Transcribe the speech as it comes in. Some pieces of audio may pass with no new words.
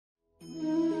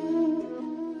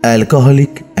Alcoholic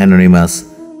anonymous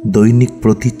দৈনিক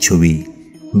প্রতিচ্ছবি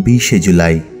 20শে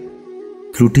জুলাই।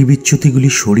 ত্রুটি বিচ্যুতিগুলি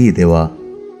সরিয়ে দেওয়া।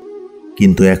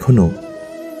 কিন্তু এখনও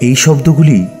এই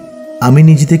শব্দগুলি আমি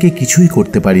নিজে থেকে কিছুই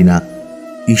করতে পারি না।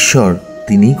 ঈশ্বর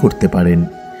তিনিই করতে পারেন,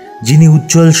 যিনি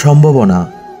উজ্জ্বল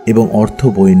সম্ভাবনা এবং অর্থ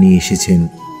বয়ে নিয়ে এসেছেন।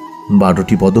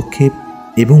 12টি পদক্ষেপ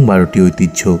এবং 12টি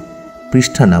ঐতিহ্য,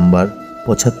 পৃষ্ঠা নাম্বার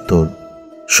 75।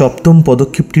 সপ্তম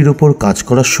পদক্ষেপটির ওপর কাজ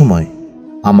করার সময়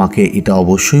আমাকে এটা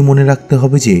অবশ্যই মনে রাখতে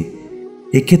হবে যে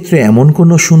এক্ষেত্রে এমন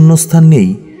কোনো শূন্যস্থান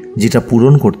নেই যেটা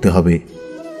পূরণ করতে হবে।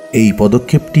 এই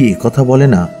পদক্ষেপটি একথা বলে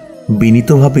না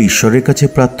বিনীতভাবে ঈশ্বরের কাছে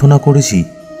প্রার্থনা করেছি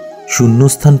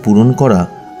শূন্যস্থান পূরণ করা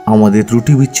আমাদের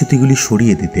ত্রুটি বিচ্যুতিগুলি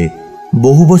সরিয়ে দিতে।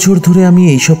 বহু বছর ধরে আমি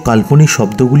এইসব কাল্পনিক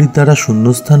শব্দগুলির দ্বারা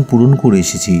শূন্যস্থান পূরণ করে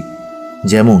এসেছি,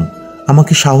 যেমন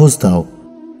আমাকে সাহস দাও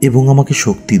এবং আমাকে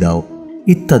শক্তি দাও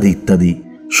ইত্যাদি ইত্যাদি।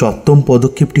 সপ্তম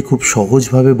পদক্ষেপটি খুব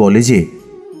সহজভাবে বলে যে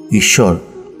ঈশ্বর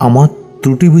আমার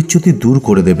ত্রুটি বিচ্যুতি দূর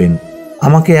করে দেবেন।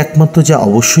 আমাকে একমাত্র যা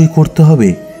অবশ্যই করতে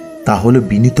হবে তা হলো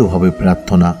বিনীতভাবে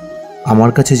প্রার্থনা।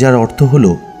 আমার কাছে যার অর্থ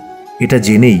হলো এটা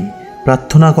জেনেই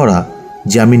প্রার্থনা করা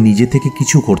যে আমি নিজে থেকে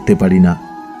কিছু করতে পারি না।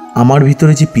 আমার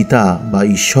ভিতরে যে পিতা বা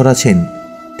ঈশ্বর আছেন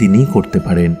তিনিই করতে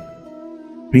পারেন।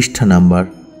 পৃষ্ঠা নাম্বার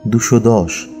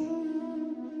 210।